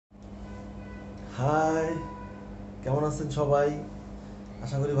High, কেমন আছেন সবাই?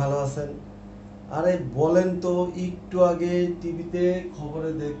 আশা করি ভালো আছেন। আরে বলেন তো, একটু আগে টিভিতে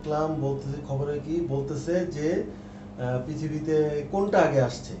খবরে দেখলাম, বলতেছে খবরে কি বলতেছে যে পৃথিবীতে কোনটা আগে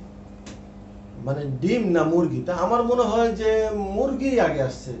আসছে, মানে ডিম না মুরগি? তা আমার মনে হয় যে মুরগি আগে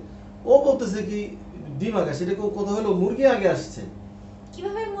আসছে। ও বলতেছে কি ডিম আগে আসছে, এটা কথা হলো মুরগি আগে আসছে।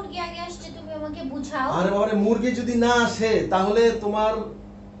 কিভাবে মুরগি আগে আসছে তুমি আমাকে বুঝাও। আরে বাবারে, মুরগি যদি না আসে তাহলে তোমার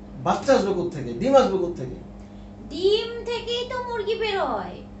বাচ্চা আসবে কোত্থেকে, ডিম আসবে কোত্থেকে? ডিম থেকেই তো মুরগি বের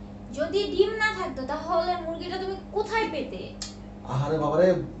হয়। যদি ডিম না থাকতো তাহলে মুরগিটা তুমি কোথায় পেতে? আহারে বাবারে,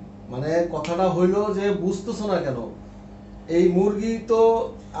 মানে কথাটা হইলো যে বুঝতেছো না কেন? এই মুরগি তো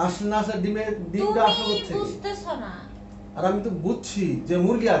আসলে না আসলে ডিমটা তুমি আসলো কোত্থেকে? বুঝতেছো না। আর আমি তো বুঝছি যে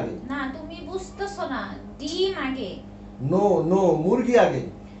মুরগি আগে। না, তুমি বুঝতেছো না। ডিম আগে। নো নো, মুরগি আগে।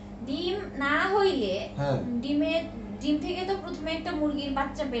 ডিম না হইলে হ্যাঁ, ডিমের ডিম থেকে তো প্রথমে একটা মুরগির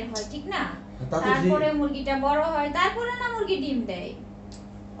বাচ্চা বের হয়, ঠিক না? তা তো ঠিক। তারপরে মুরগিটা বড় হয়, তারপরে না মুরগি ডিম দেয়।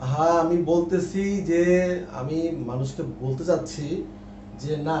 হ্যাঁ, আমি বলতেছি যে আমি মানুষকে বলতে চাচ্ছি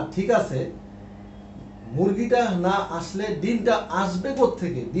যে না, ঠিক আছে, মুরগিটা না আসলে ডিমটা আসবে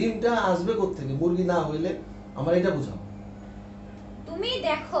কোত্থেকে? ডিমটা আসবে কোত্থেকে মুরগি না হইলে? আমার এটা বুঝাও। তুমি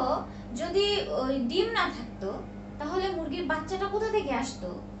দেখো, যদি ওই ডিম না থাকতো তাহলে মুরগির বাচ্চাটা কোথা থেকে আসতো?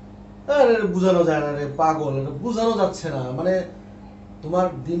 আরে বোঝানো যায় না রে পাগল, এটা বোঝানো যাচ্ছে না। মানে তোমার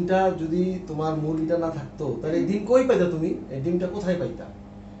ডিমটা যদি তোমার মুরগিটা না থাকতো তাহলে এই ডিম কই পাইতা? তুমি এই ডিমটা কোথায় পাইতা?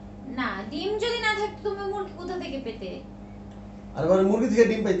 না, ডিম যদি না থাকতো তুমি মুরগি কোথা থেকে পেতে? আর এবার মুরগি থেকে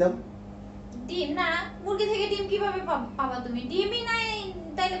ডিম পাইতাম। ডিম না, মুরগি থেকে ডিম কিভাবে পাবা তুমি? ডিমই নাই,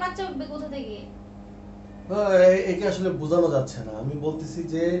 তাইলে বাচ্চা উঠবে কোথা থেকে? একে আসলে বোঝানো যাচ্ছে না। আমি বলতেছি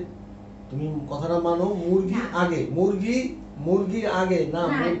যে তুমি কথাটা মানো, মুরগি না। আগে, মুরগি মুরগি আগে না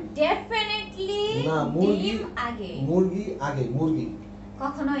না, ডেফিনেটলি না, মুরগি ডিম আগে। মুরগি আগে, মুরগি।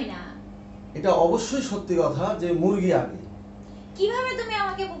 কখনোই না। এটা অবশ্যই সত্যি কথা যে মুরগি আগে। কিভাবে তুমি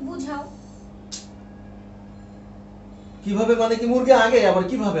আমাকে বুঝাও? কিভাবে মানে কি? মুরগি আগে আবার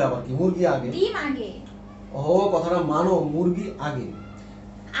কিভাবে, আবার কি মুরগি আগে? ডিম আগে। ও, কথাটা মানো, মুরগি আগে।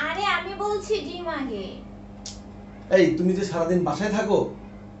 আরে আমি বলছি ডিম আগে। এই তুমি যে সারাদিন বাসায় থাকো,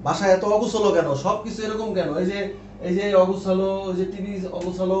 বাসায় এত অগুছালো কেন? সবকিছু এরকম কেন? এই যে অগুছালো, ওই যে টিভি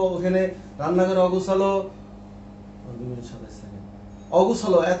অগুছালো, ওখানে রান্নাঘরে অগুছালো। 2 মিনিট 27 সেকেন্ড।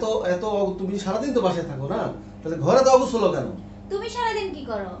 অগুছালো এত এত তুমি সারাদিন তো বাসায় থাকো না, তাহলে ঘরে তো অগুছালো কেন? তুমি সারাদিন কি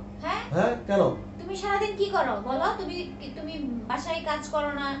করো? হ্যাঁ, হ্যাঁ, কেন? তুমি সারাদিন কি করো বলো? তুমি তুমি বাসায় কাজ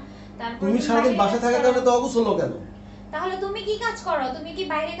করো না? তারপর তুমি তুমি সারাদিন বাইরে বাসায় কাজ থাকার করো? কারণে তো অগুছালো কেন? তাহলে তুমি কি কাজ করো? তুমি কি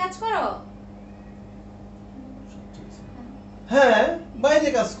বাইরে কাজ করো? হ্যাঁ, বাইরে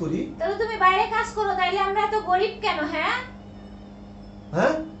কাজ করি। তাহলে তুমি বাইরে কাজ করো, তাইলে আমরা এত গরিব কেন? হ্যাঁ,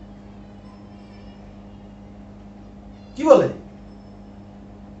 হ্যাঁ, কি বলে?